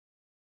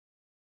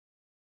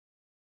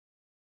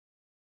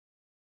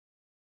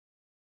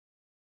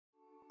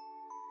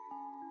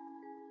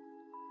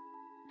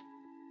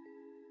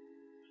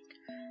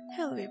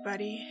Hello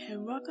everybody,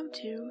 and welcome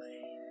to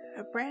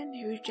a brand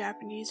new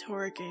Japanese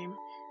horror game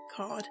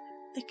called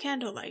The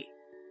Candlelight,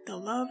 The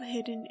Love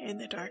Hidden in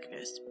the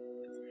Darkness.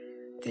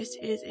 This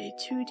is a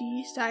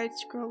 2D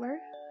side-scroller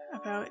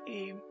about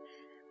a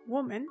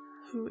woman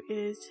who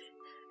is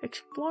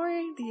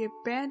exploring the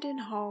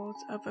abandoned halls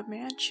of a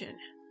mansion.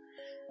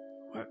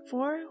 What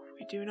for,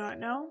 we do not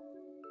know,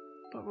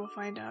 but we'll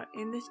find out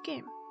in this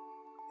game.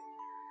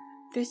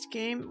 This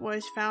game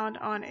was found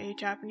on a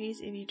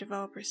Japanese indie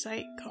developer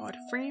site called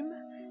Frame.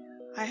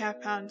 I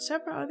have found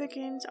several other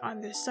games on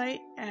this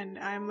site, and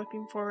I'm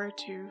looking forward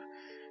to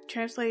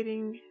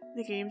translating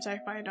the games I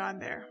find on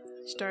there,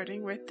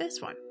 starting with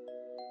this one.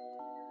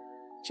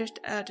 Just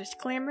a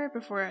disclaimer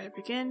before I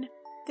begin,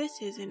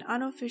 this is an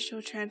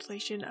unofficial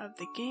translation of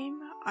the game.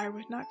 I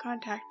was not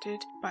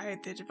contacted by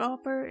the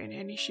developer in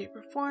any shape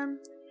or form.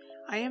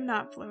 I am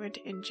not fluent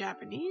in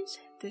Japanese.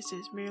 This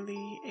is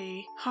merely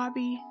a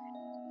hobby.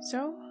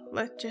 So,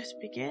 let's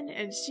just begin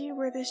and see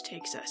where this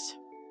takes us.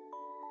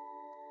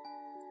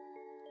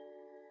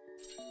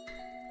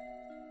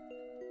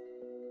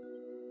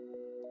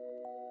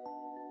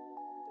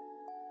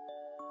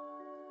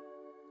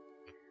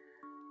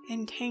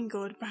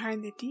 Entangled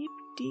behind the deep,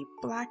 deep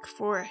black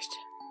forest,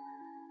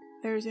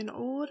 there is an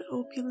old,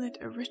 opulent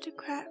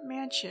aristocrat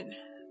mansion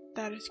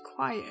that is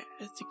quiet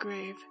as the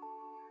grave.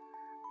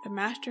 The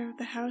master of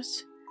the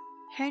house,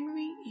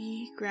 Henry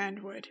E.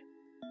 Grandwood.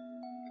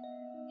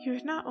 He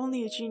was not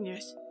only a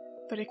genius,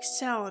 but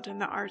excelled in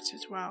the arts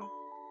as well.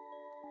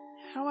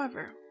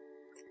 However,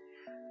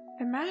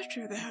 the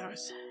master of the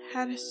house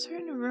had a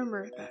certain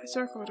rumor that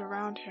circled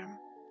around him.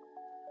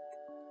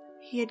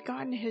 He had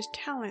gotten his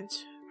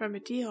talents from a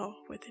deal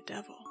with the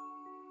devil.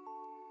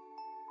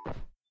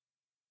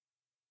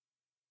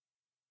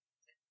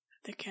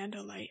 The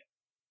Candlelight.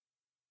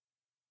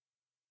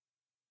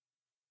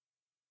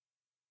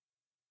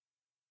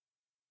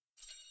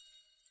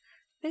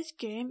 This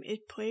game is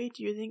played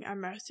using a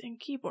mouse and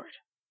keyboard.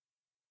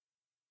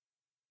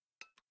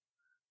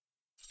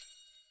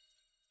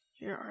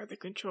 Here are the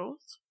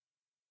controls.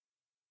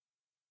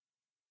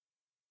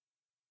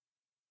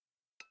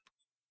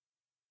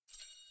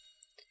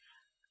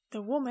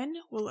 The woman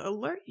will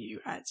alert you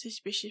at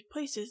suspicious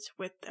places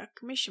with a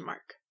exclamation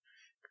mark.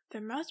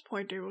 The mouse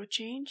pointer will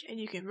change and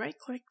you can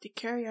right-click to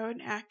carry out an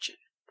action.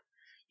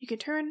 You can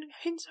turn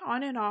hints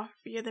on and off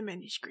via the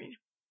menu screen.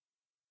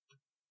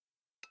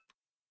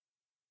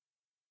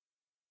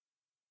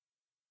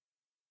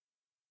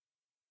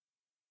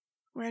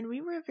 When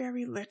we were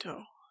very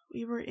little,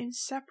 we were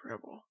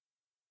inseparable.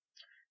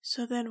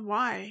 So then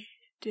why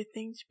did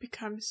things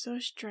become so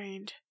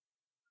strained?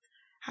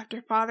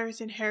 After father's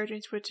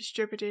inheritance was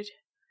distributed,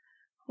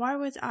 why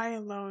was I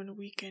alone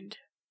weakened?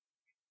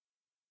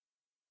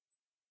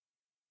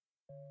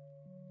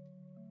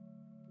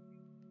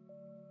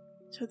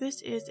 So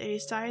this is a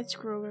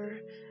side-scroller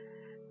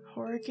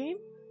horror game,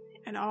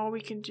 and all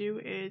we can do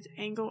is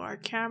angle our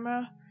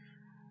camera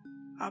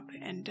up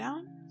and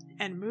down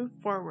and move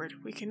forward.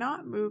 We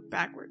cannot move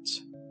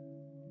backwards.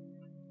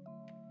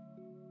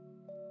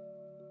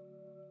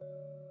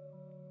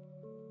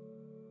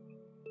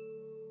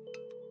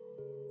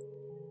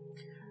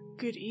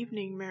 Good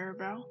evening,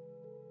 Maribel.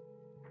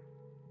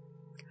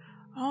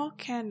 All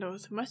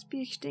candles must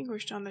be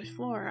extinguished on the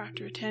floor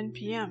after 10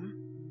 p.m.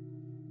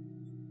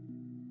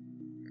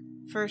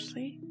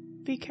 Firstly,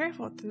 be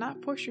careful to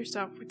not push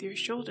yourself with your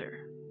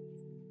shoulder.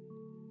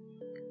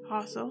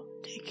 Also,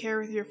 take care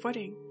with your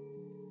footing.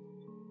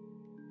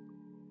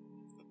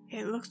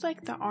 It looks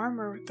like the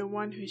armor of the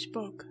one who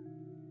spoke.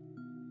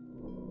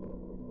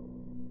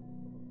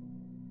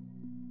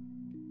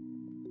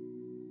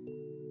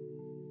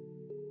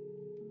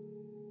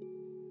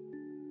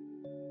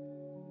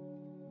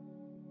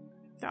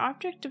 The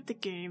object of the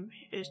game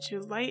is to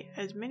light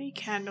as many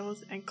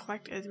candles and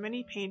collect as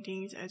many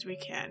paintings as we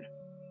can.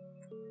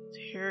 So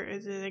here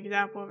is an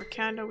example of a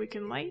candle we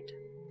can light.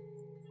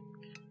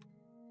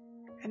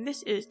 And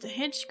this is the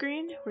hint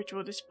screen, which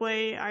will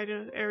display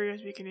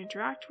areas we can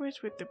interact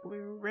with the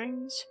blue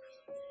rings,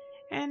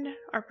 and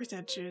our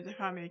percentages of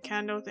how many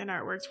candles and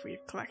artworks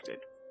we've collected.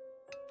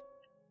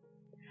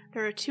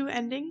 There are two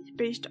endings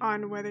based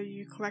on whether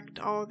you collect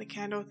all the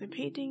candles and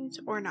paintings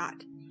or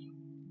not.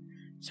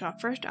 So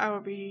first I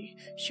will be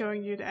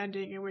showing you the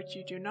ending in which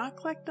you do not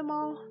collect them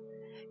all,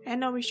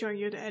 and I'll be showing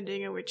you the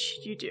ending in which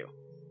you do.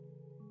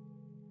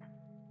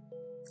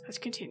 Let's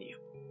continue.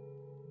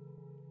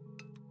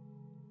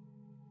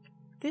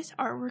 This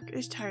artwork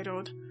is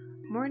titled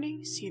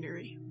Morning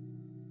Scenery.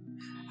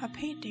 A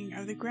painting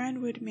of the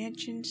Grandwood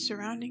Mansion's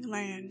surrounding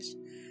lands.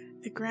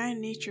 The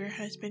grand nature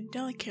has been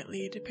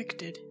delicately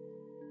depicted.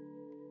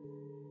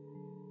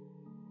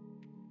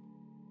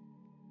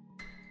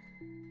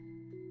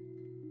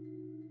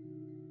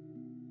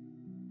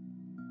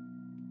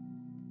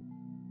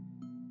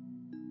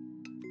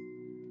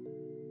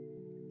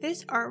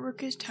 This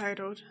artwork is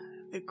titled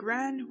The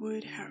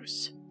Grandwood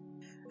House.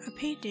 A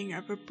painting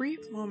of a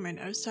brief moment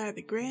outside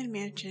the grand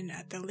mansion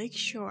at the lake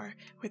shore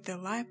with the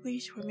lively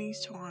swimming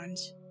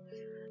swans.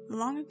 The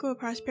long ago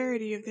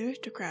prosperity of the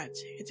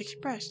aristocrats is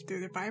expressed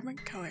through the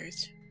vibrant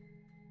colors.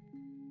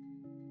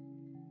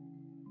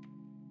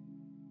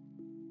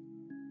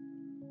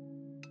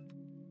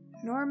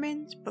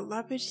 Norman's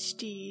beloved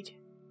steed.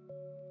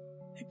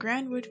 The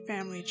Grandwood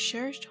family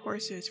cherished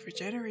horses for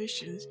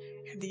generations,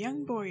 and the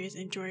young boys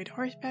enjoyed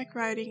horseback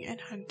riding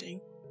and hunting.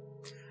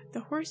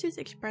 The horses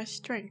expressed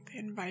strength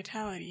and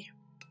vitality.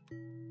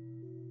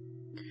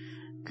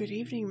 Good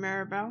evening,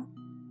 Maribel.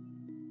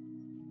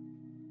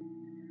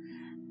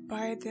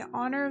 By the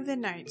honor of the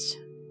knights,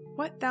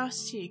 what thou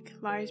seek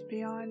lies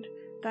beyond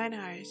thine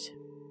eyes.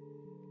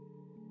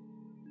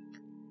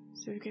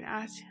 So you can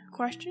ask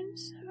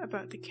questions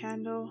about the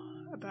candle,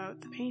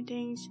 about the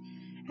paintings,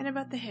 and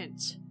about the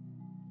hints.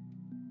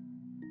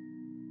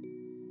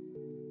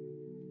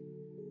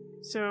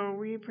 So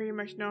we pretty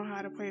much know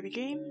how to play the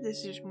game.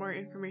 This is more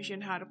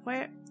information how to play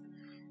it.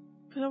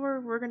 So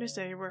we're going to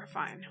say we're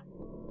fine.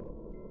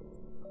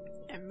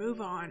 And move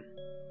on.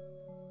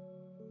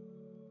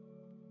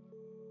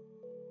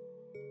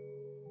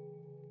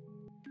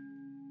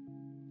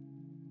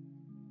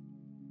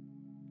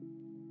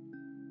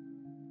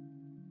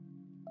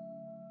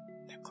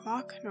 The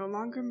clock no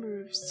longer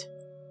moves.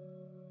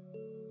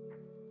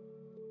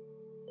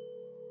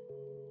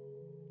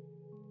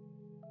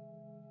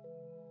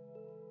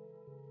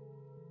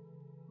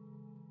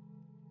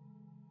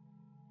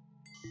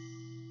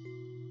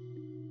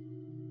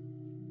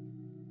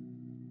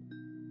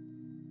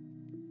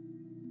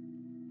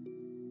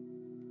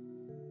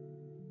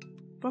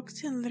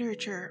 Books and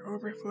literature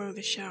overflow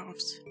the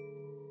shelves.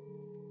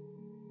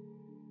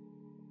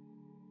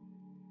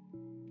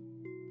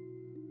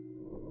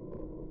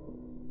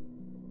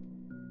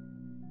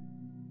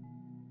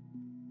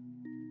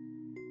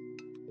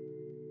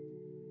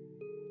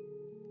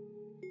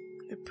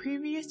 The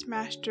previous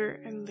master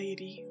and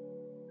lady,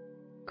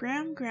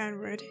 Graham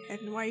Grandwood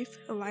and wife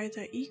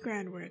Eliza E.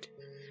 Grandwood.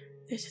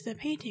 This is a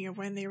painting of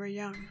when they were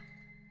young.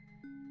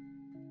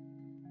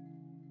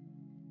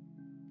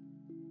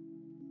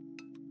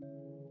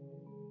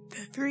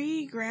 The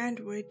three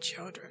Grandwood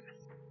children.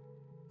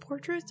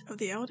 Portraits of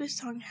the eldest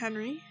son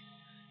Henry,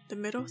 the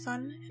middle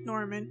son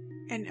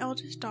Norman, and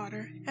eldest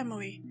daughter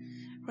Emily.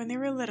 When they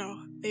were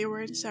little, they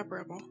were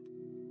inseparable.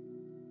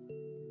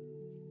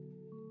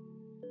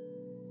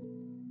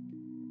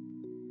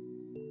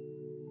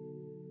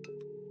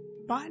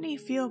 Botany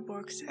field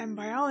books and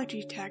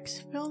biology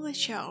texts fill the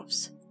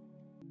shelves.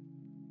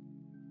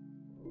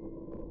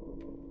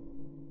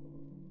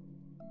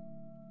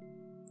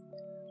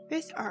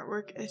 This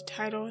artwork is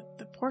titled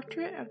The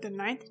Portrait of the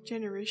Ninth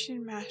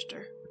Generation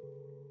Master.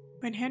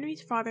 When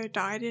Henry's father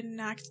died in an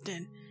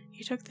accident,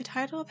 he took the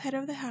title of head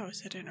of the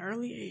house at an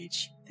early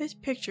age. This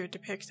picture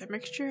depicts a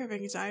mixture of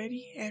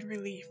anxiety and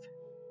relief.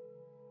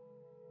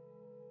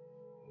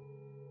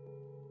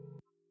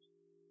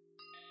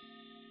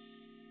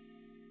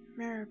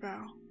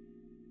 Maribel,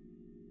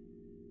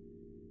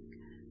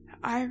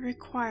 I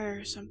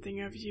require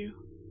something of you.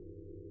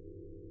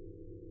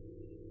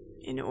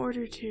 In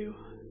order to,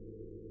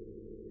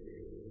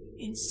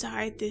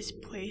 inside this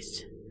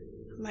place,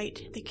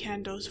 light the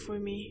candles for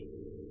me.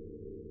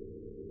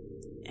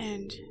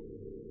 And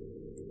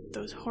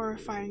those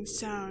horrifying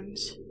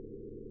sounds.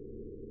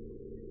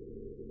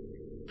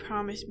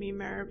 Promise me,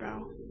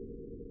 Maribel.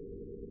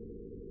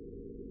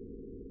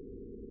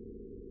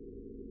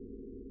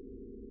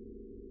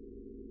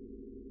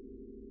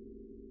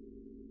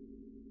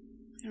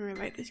 And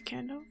relight this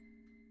candle.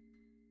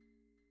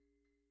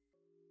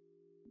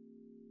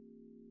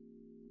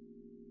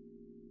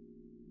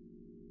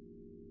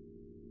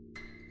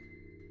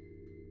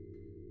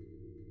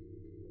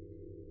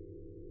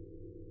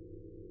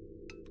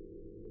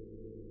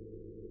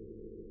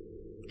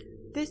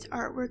 This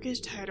artwork is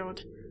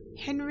titled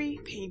Henry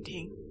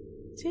Painting.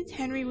 Since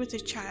Henry was a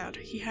child,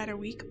 he had a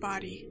weak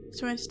body,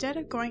 so instead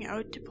of going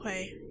out to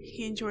play,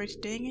 he enjoyed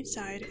staying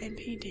inside and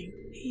painting.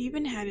 He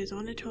even had his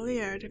own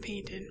atelier to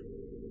paint in.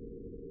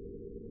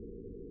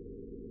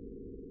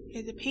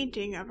 Is a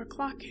painting of a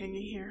clock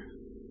hanging here.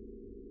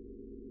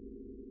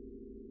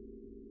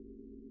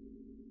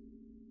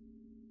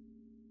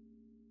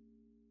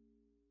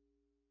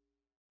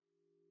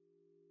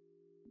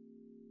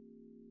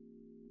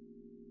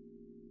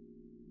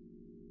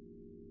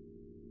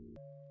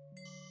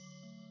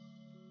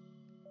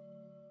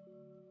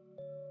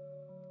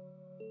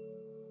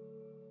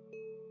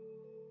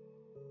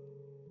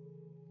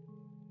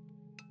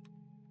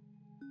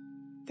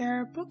 There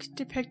are books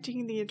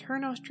depicting the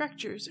internal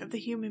structures of the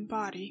human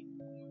body.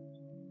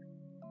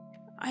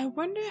 I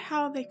wonder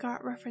how they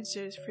got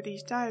references for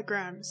these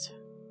diagrams.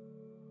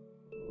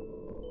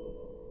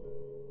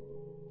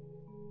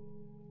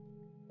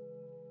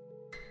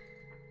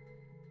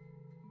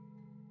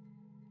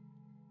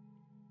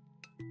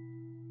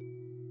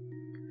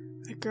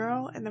 The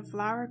Girl in the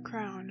Flower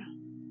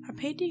Crown. A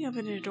painting of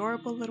an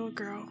adorable little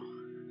girl.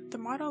 The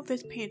model of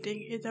this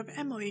painting is of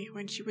Emily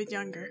when she was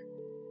younger.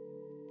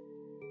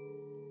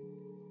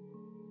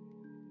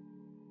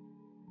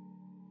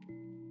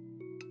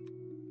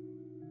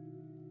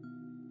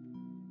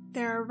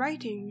 There are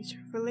writings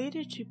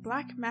related to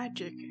black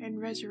magic and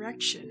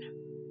resurrection.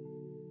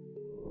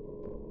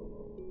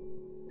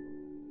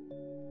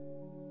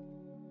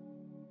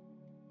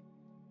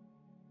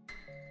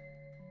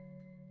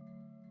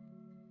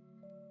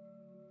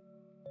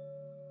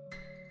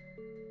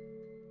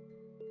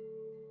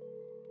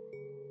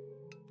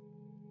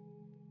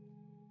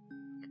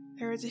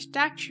 There is a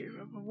statue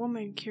of a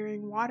woman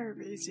carrying water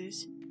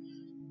vases.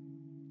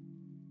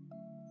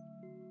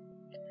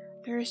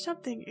 There is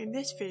something in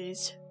this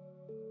vase.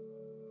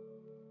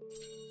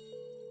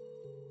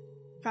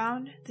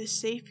 Found the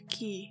safe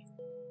key.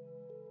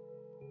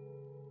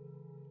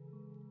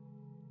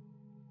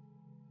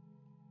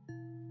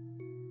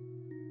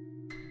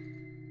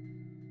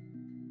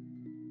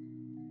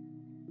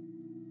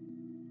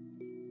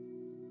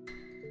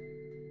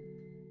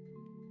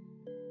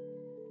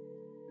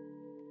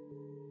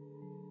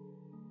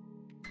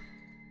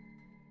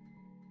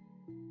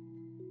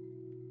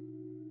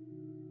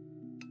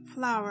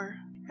 Flower.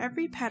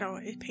 Every petal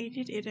is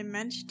painted in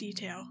immense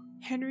detail.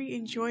 Henry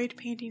enjoyed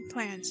painting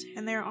plants,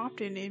 and they are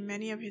often in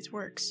many of his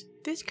works.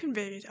 This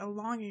conveys a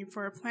longing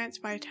for a plant's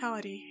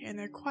vitality in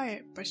their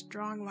quiet but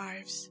strong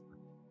lives.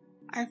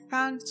 I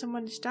found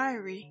someone's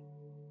diary.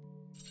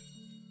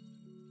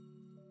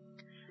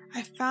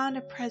 I found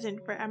a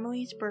present for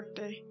Emily's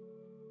birthday.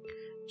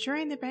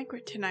 During the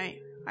banquet tonight,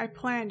 I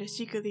planned to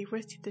secretly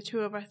whisk the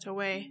two of us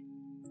away.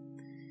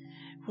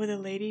 Will the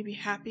lady be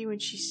happy when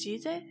she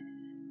sees it?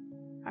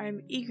 I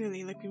am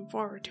eagerly looking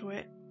forward to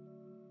it.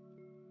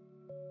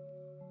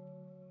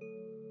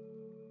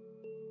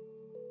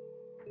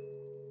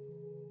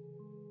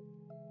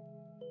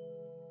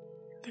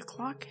 The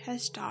clock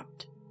has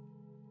stopped.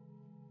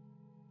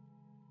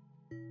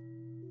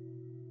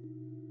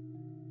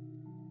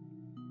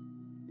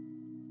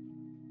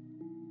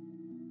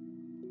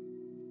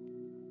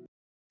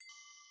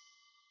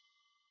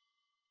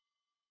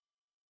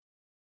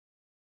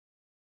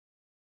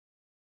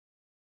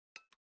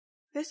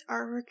 This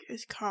artwork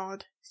is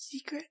called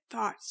Secret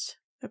Thoughts.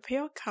 The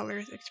pale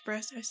colors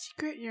express a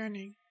secret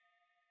yearning.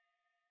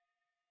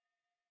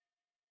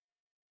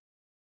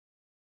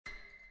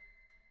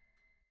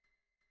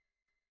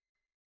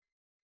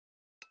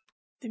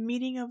 The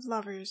meeting of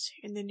lovers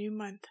in the new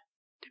month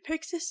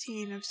depicts a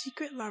scene of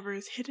secret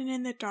lovers hidden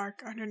in the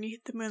dark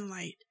underneath the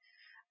moonlight.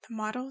 The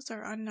models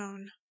are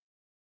unknown.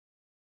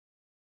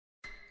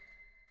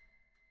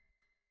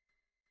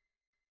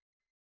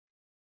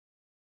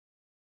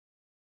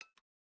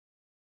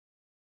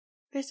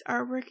 This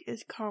artwork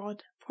is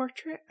called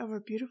Portrait of a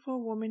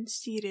Beautiful Woman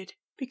Seated.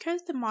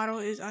 Because the model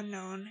is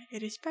unknown,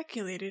 it is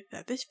speculated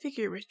that this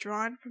figure was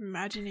drawn from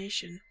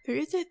imagination. There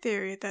is a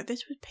theory that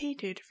this was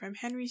painted from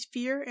Henry's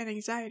fear and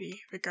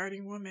anxiety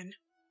regarding women.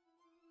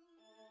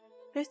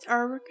 This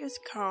artwork is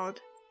called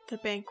The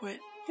Banquet.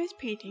 This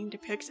painting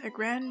depicts a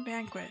grand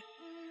banquet.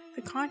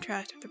 The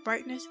contrast of the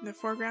brightness in the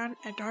foreground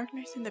and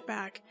darkness in the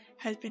back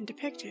has been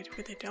depicted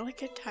with a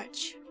delicate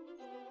touch.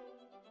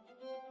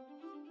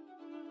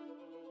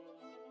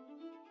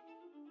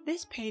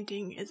 This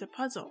painting is a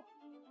puzzle.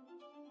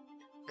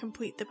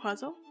 Complete the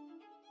puzzle.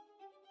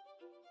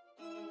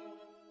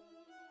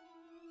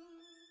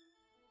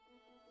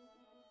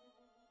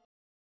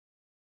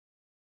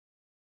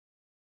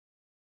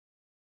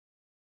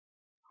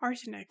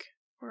 Arsenic,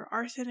 or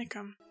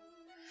arsenicum.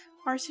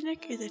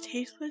 Arsenic is a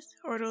tasteless,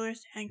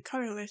 odorless, and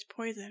colorless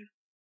poison.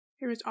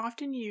 It was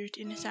often used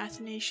in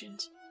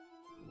assassinations.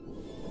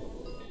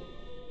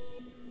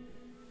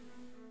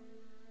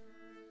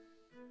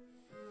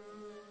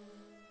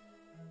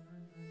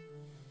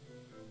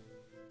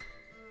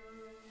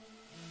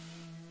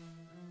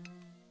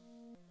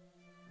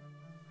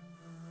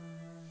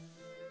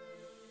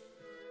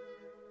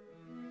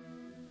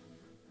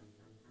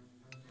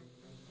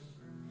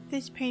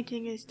 This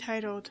painting is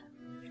titled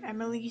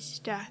Emily's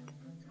Death.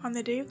 On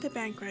the day of the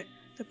banquet,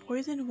 the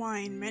poisoned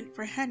wine meant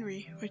for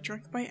Henry was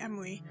drunk by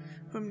Emily,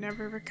 whom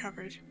never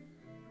recovered.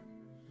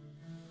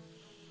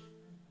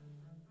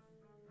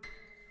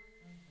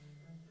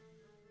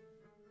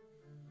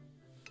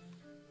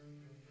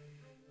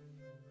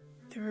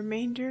 The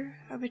remainder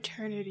of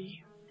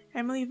eternity.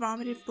 Emily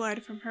vomited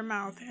blood from her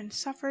mouth and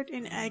suffered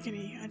in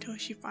agony until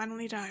she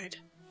finally died.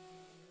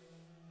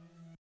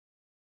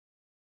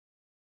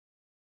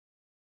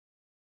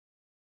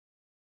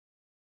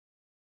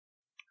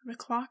 The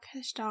clock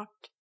has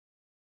stopped.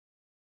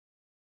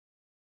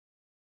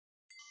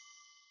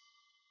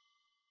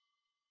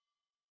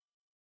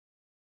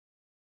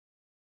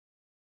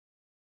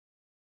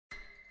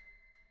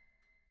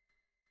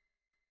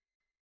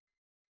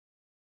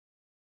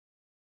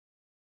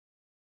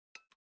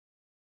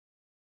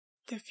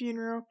 The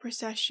Funeral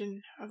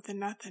Procession of the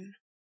Nothing.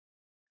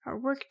 A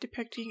work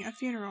depicting a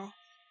funeral.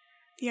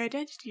 The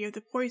identity of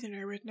the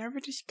poisoner was never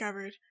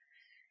discovered,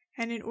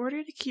 and in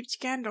order to keep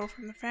scandal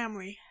from the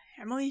family,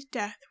 Emily's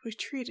death was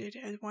treated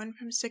as one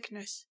from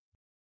sickness.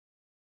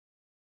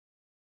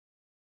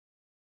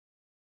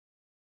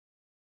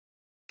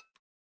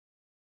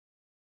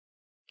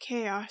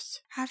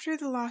 Chaos. After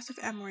the loss of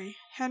Emily,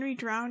 Henry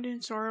drowned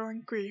in sorrow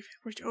and grief,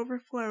 which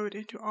overflowed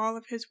into all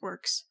of his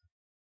works.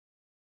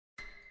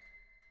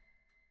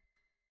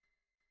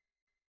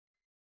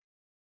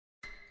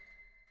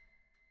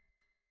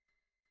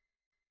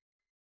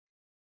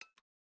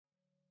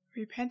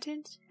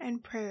 Repentance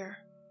and prayer.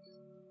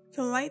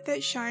 The light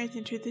that shines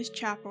into this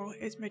chapel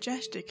is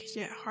majestic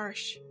yet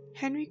harsh.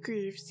 Henry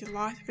grieves the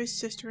loss of his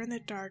sister in the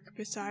dark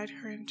beside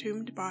her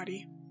entombed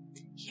body.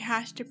 He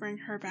has to bring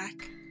her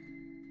back.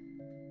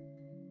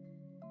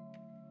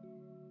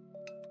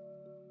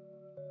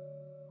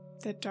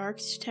 The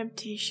Dark's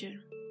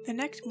Temptation. The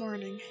next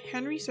morning,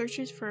 Henry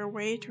searches for a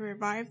way to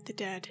revive the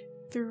dead.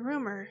 Through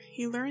rumor,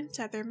 he learns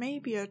that there may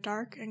be a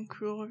dark and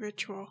cruel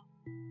ritual.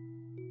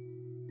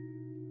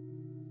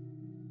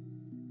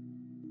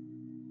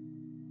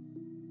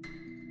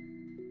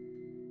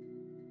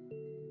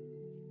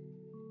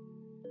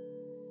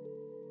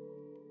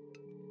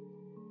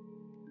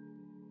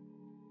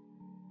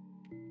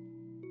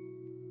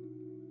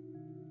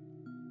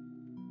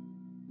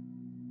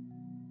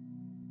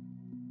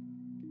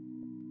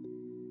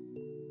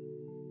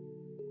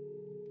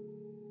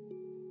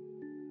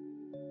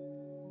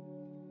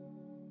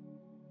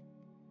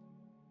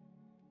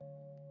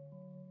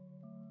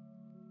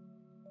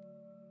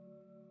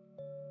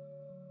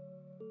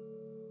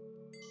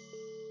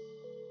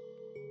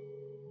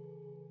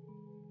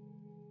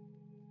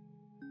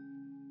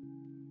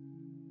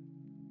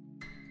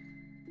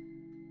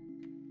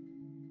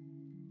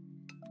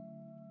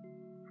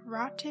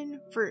 Rotten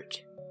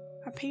Fruit.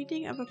 A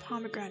painting of a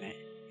pomegranate.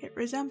 It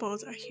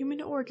resembles a human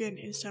organ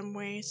in some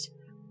ways.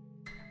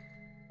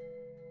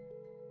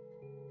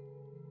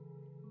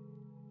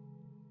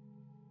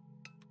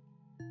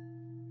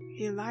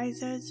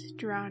 Eliza's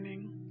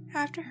drowning.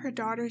 After her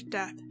daughter's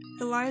death,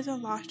 Eliza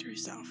lost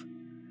herself.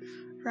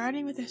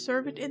 Riding with a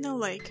servant in the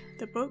lake,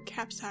 the boat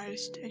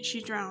capsized and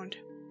she drowned.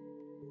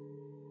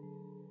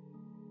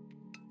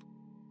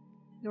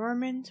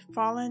 Norman's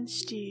fallen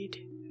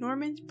steed.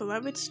 Norman's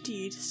beloved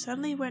steed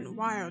suddenly went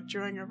wild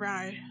during a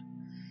ride.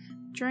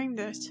 During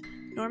this,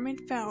 Norman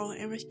fell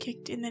and was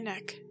kicked in the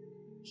neck.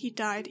 He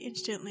died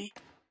instantly.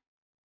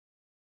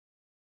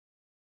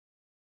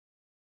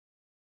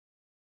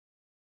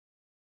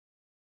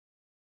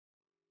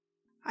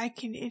 I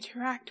can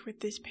interact with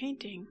this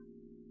painting.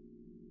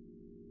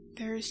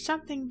 There is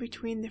something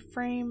between the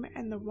frame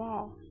and the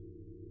wall.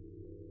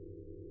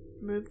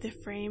 Move the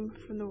frame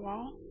from the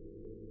wall.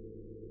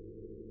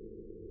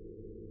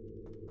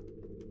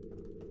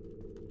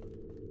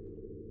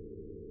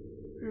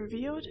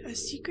 Revealed a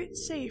secret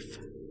safe.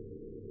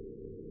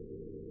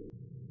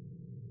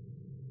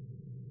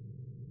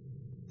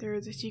 There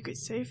is a secret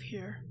safe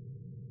here.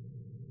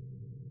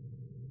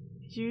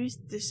 Use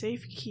the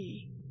safe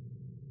key.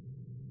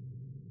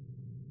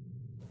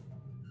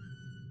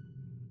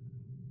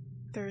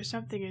 There is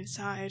something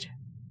inside.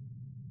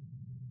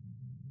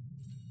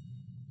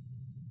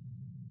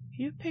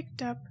 You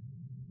picked up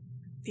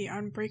the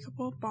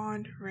unbreakable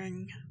bond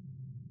ring.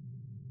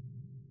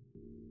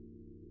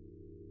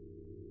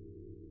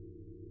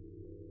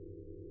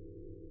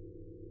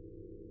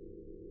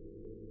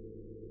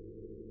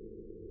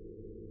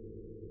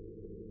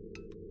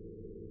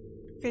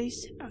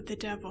 Face of the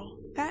Devil.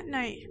 That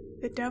night,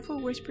 the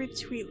devil whispered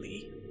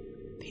sweetly,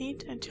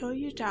 "Paint until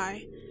you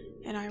die,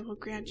 and I will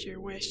grant your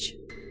wish."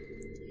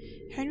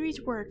 Henry's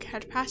work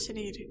had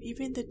fascinated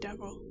even the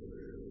devil,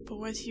 but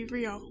was he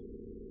real?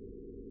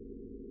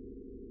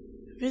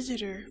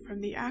 Visitor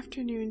from the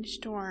afternoon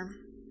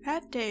storm.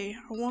 That day,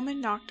 a woman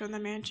knocked on the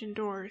mansion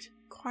doors,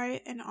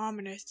 quiet and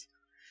ominous.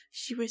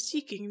 She was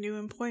seeking new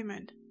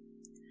employment.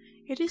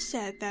 It is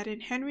said that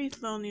in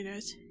Henry's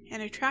loneliness,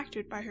 and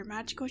attracted by her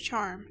magical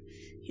charm,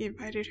 he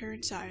invited her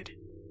inside.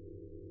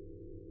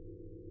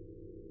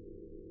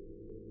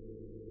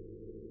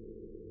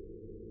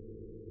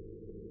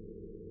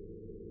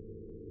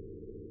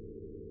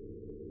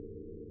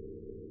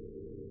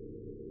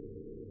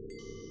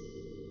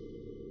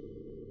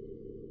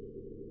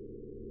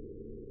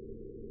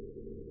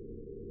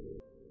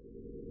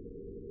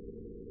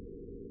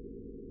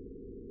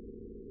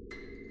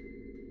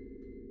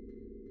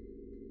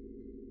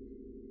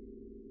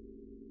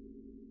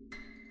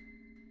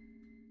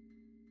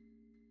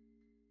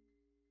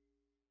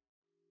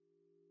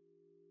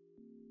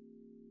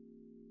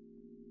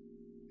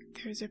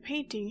 There's a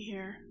painting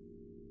here.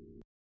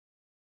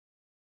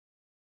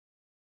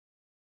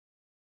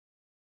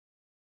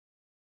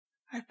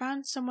 I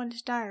found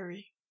someone's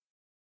diary.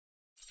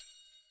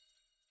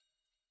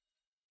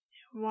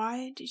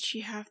 Why did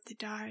she have to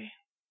die?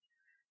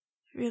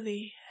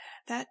 Really,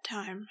 that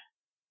time,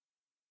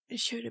 it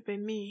should have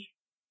been me.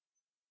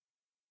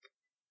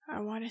 I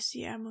want to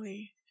see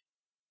Emily.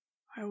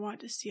 I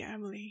want to see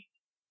Emily.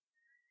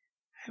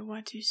 I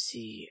want to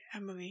see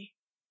Emily.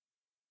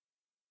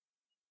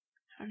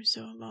 I'm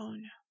so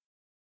alone.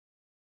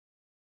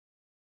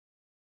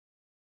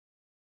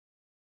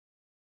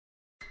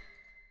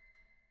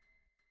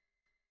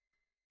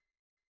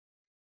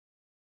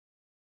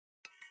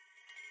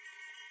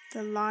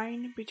 The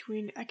line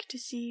between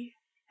ecstasy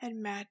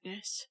and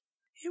madness.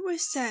 It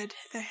was said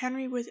that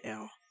Henry was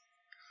ill.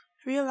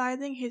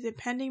 Realizing his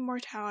impending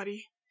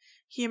mortality,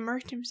 he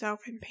immersed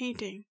himself in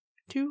painting,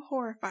 too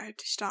horrified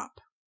to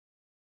stop.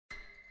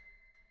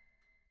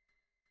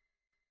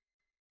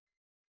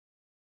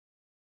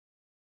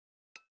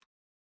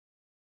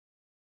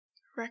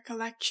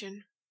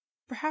 Recollection.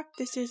 Perhaps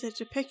this is a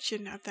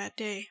depiction of that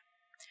day.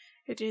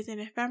 It is an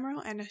ephemeral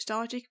and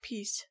nostalgic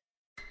piece.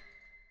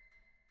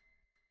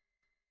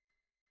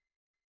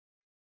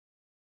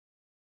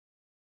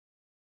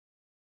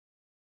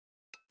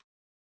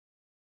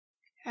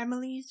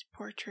 Emily's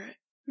portrait.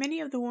 Many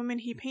of the women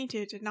he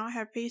painted did not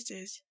have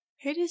faces.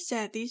 It is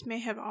said these may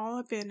have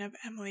all been of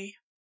Emily.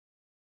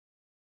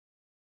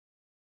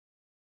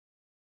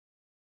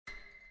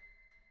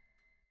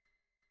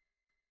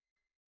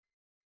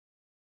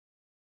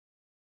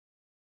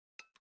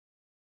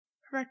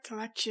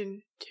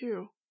 Recollection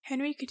 2.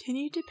 Henry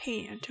continued to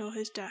paint until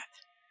his death.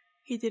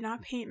 He did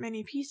not paint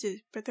many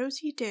pieces, but those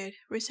he did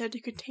were said to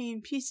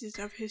contain pieces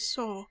of his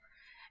soul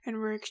and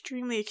were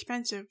extremely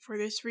expensive for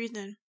this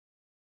reason.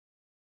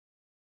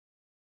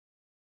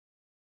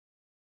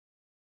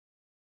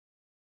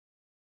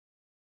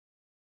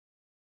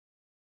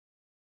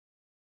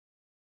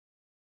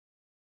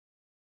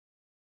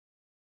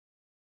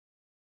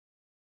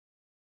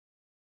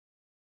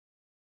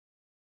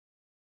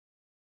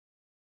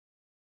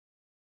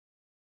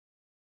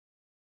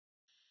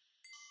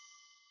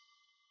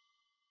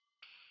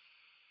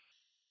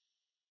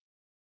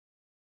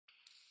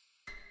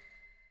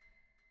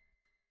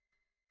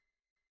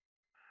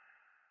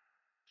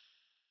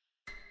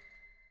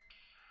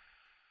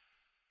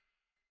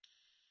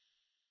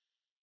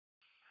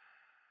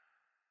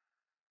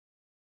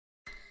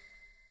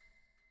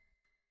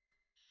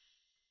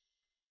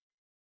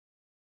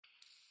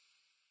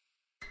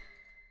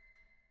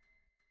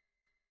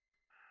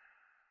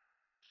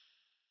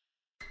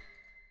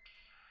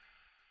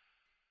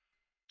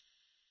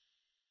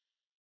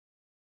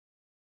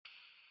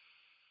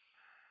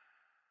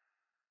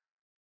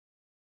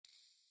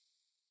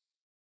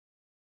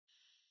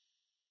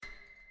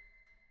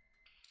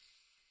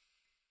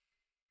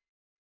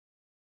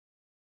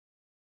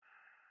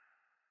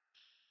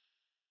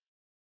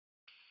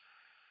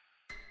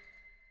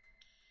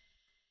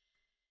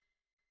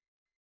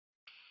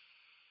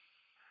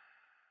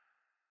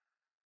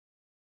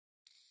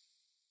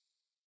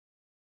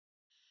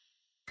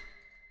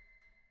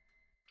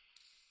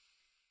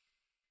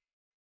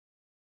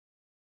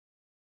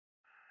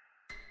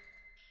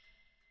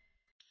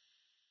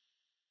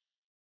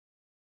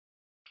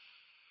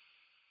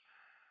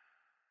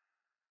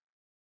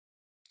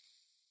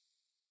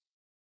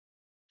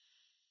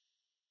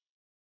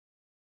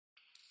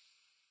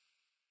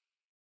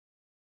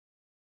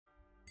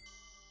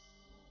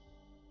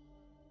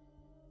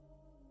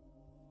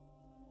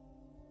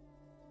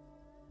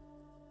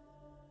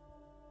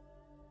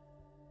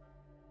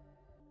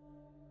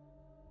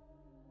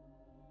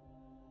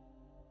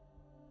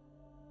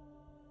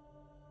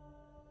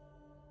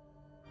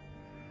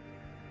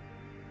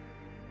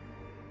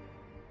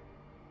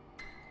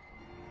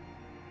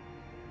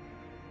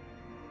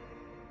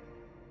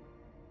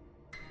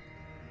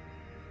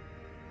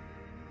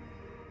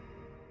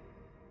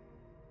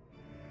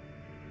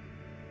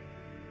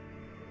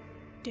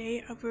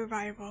 Day of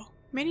Revival.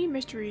 Many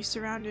mysteries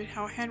surrounded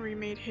how Henry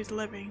made his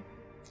living.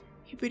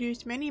 He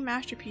produced many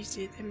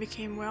masterpieces and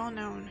became well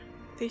known.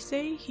 They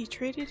say he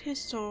traded his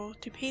soul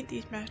to paint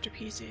these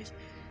masterpieces,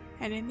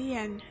 and in the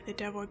end, the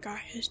devil got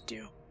his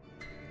due.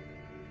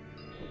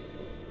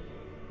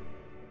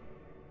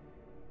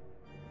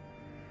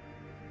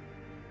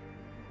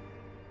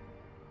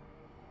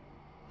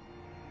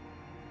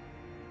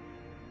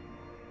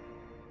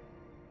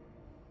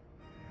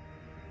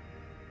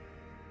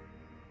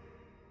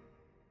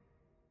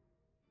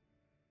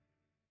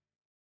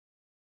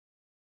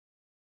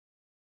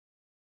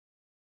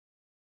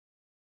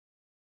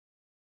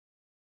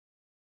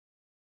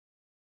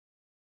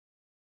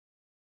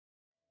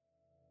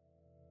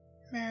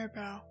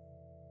 Maribel.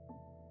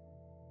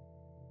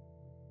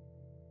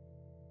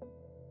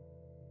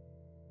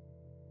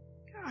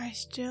 I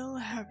still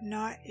have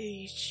not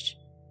aged.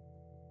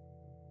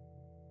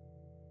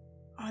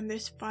 On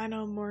this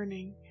final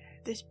morning,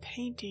 this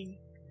painting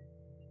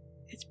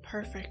is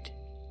perfect.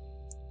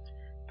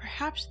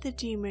 Perhaps the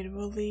demon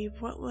will leave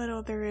what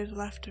little there is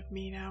left of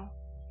me now.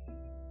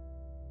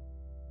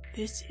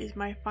 This is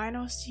my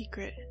final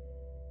secret,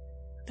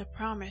 the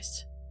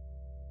promise.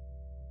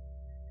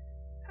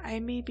 I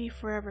may be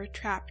forever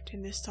trapped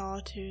in this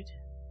solitude.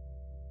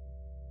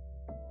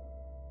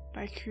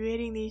 By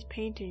creating these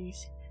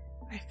paintings,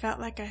 I felt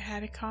like I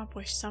had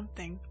accomplished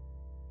something.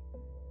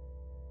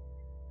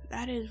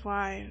 That is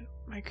why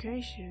my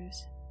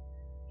creations,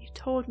 you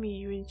told me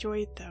you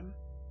enjoyed them.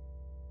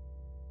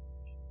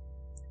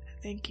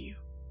 Thank you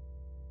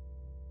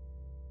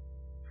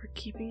for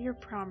keeping your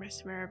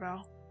promise,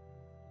 Maribel.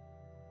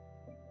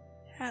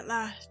 At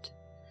last,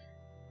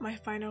 my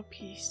final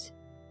piece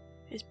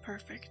is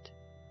perfect.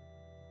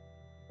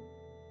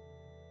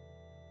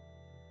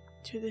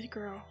 To this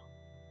girl,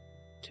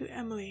 to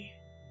Emily.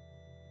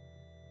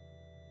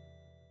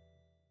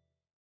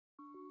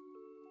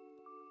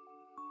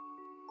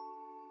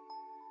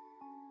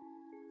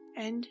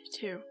 End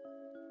 2.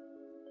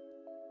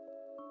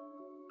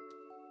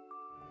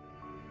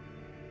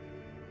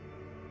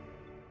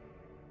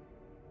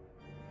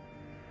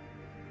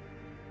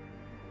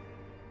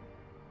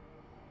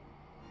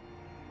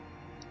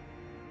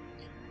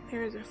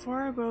 There is a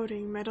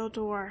foreboding metal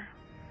door.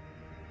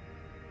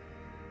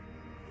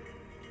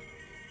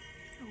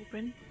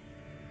 Open.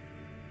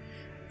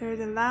 There is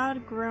a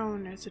loud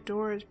groan as the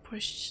door is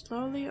pushed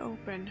slowly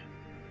open.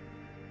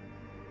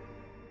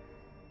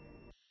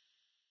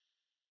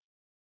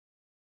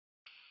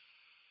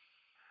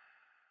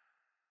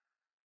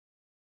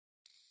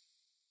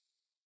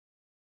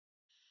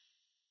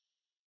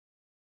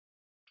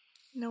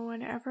 No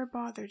one ever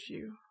bothered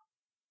you.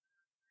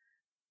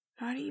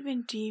 Not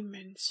even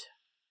demons.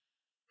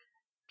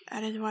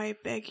 That is why I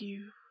beg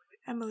you,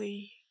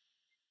 Emily,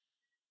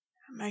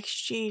 my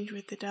exchange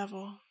with the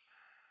devil.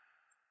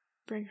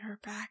 Bring her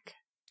back.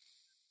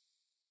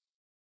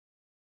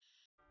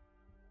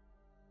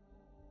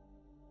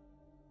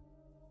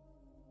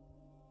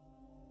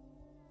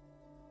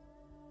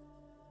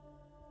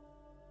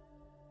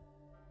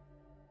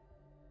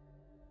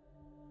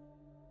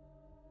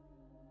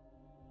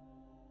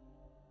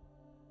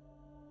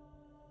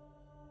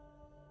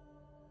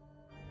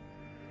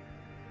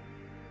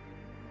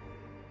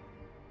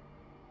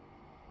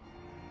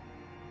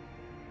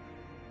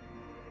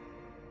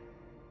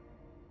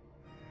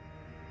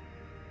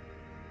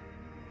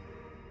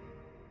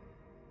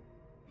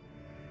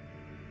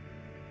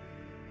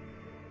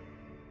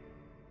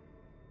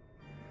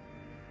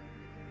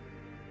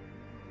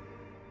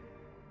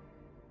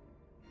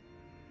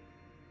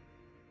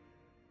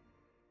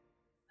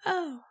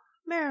 Oh,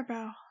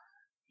 Maribel,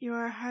 you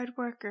are a hard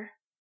worker.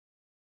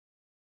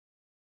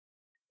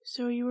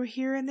 So you were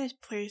here in this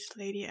place,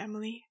 Lady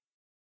Emily?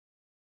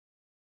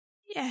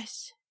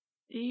 Yes.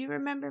 Do you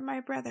remember my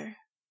brother?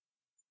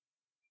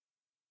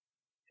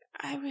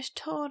 I was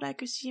told I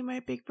could see my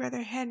big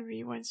brother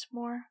Henry once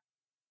more.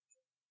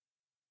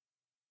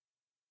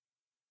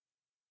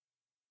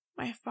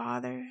 My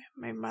father,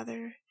 my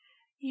mother,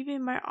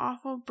 even my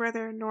awful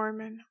brother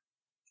Norman.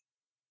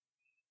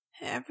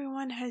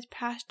 Everyone has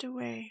passed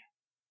away.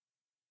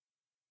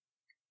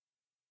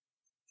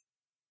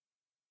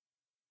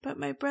 But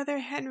my brother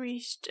Henry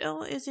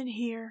still isn't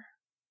here.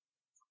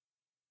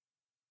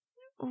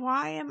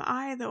 Why am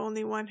I the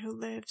only one who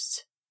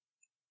lives?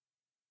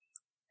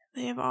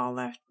 They have all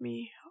left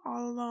me,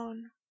 all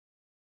alone.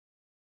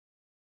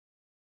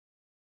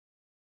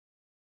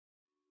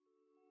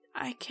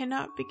 I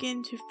cannot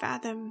begin to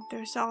fathom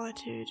their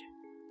solitude.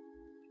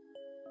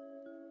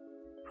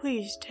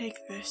 Please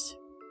take this.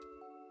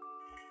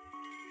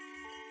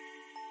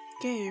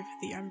 Gave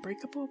the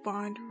unbreakable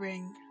bond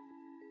ring.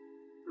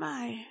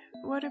 My,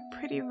 what a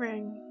pretty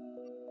ring.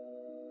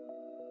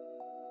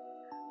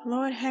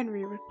 Lord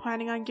Henry was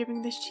planning on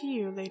giving this to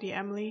you, Lady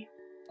Emily.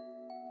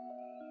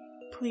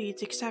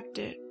 Please accept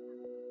it.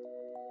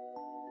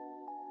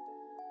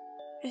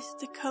 It's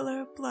the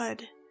color of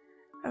blood,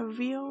 a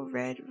real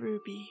red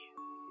ruby.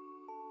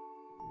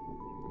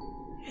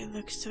 It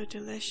looks so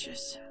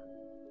delicious.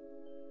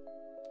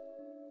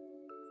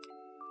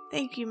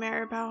 Thank you,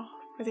 Maribel,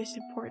 for this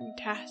important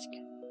task.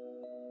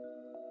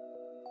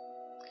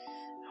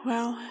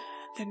 Well,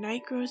 the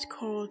night grows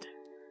cold.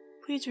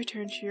 Please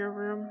return to your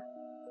room.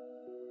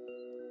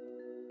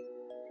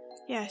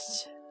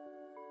 Yes.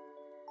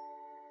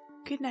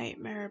 Good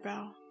night,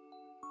 Maribel.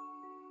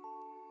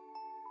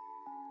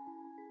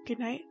 Good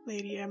night,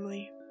 Lady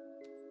Emily.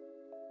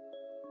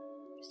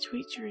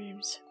 Sweet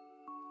dreams.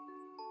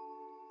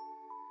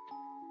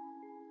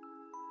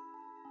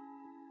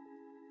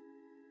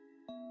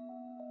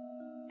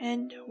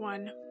 End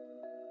 1.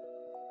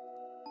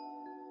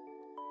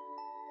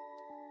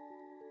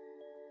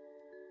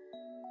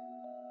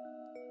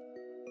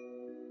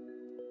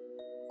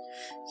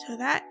 So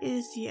that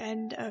is the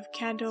end of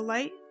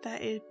Candlelight.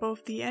 That is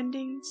both the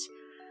endings.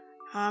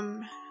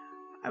 I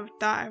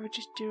thought I would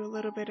just do a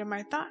little bit of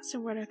my thoughts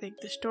and what I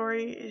think the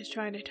story is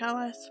trying to tell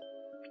us.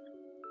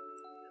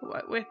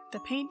 What with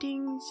the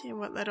paintings and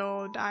what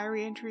little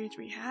diary entries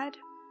we had.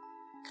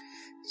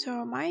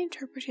 So my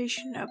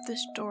interpretation of the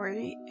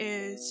story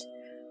is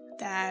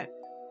that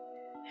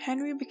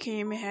Henry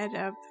became head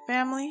of the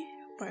family,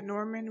 but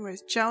Norman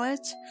was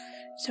jealous,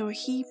 so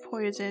he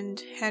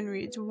poisoned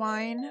Henry's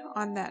wine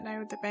on that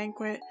night of the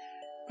banquet,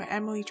 but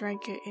Emily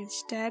drank it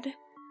instead.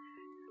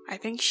 I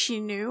think she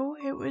knew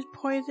it was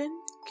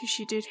poison, because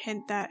she did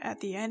hint that at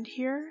the end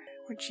here,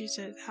 when she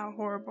said how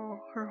horrible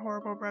her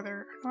horrible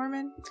brother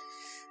Norman.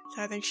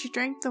 So I think she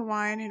drank the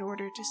wine in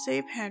order to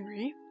save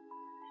Henry.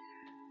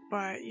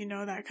 But,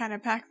 that kind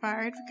of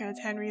backfired because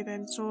Henry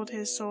then sold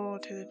his soul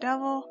to the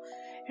devil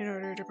in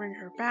order to bring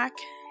her back,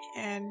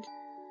 and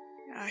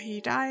he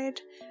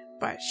died.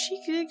 But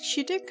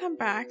she did come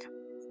back.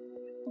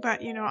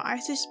 But, I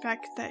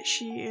suspect that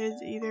she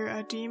is either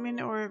a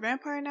demon or a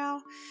vampire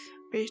now,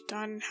 based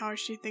on how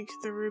she thinks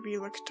the ruby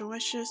looks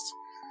delicious.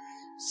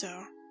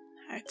 So,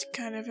 that's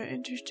kind of an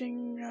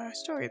interesting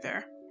story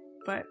there.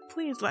 But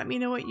please let me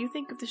know what you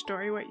think of the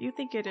story, what you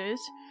think it is,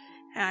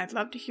 and I'd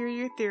love to hear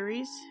your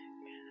theories.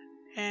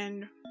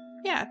 And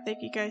yeah,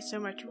 thank you guys so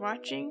much for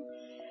watching.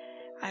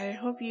 I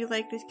hope you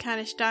like this kind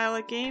of style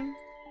of game.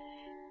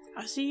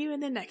 I'll see you in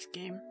the next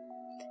game.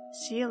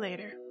 See you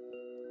later.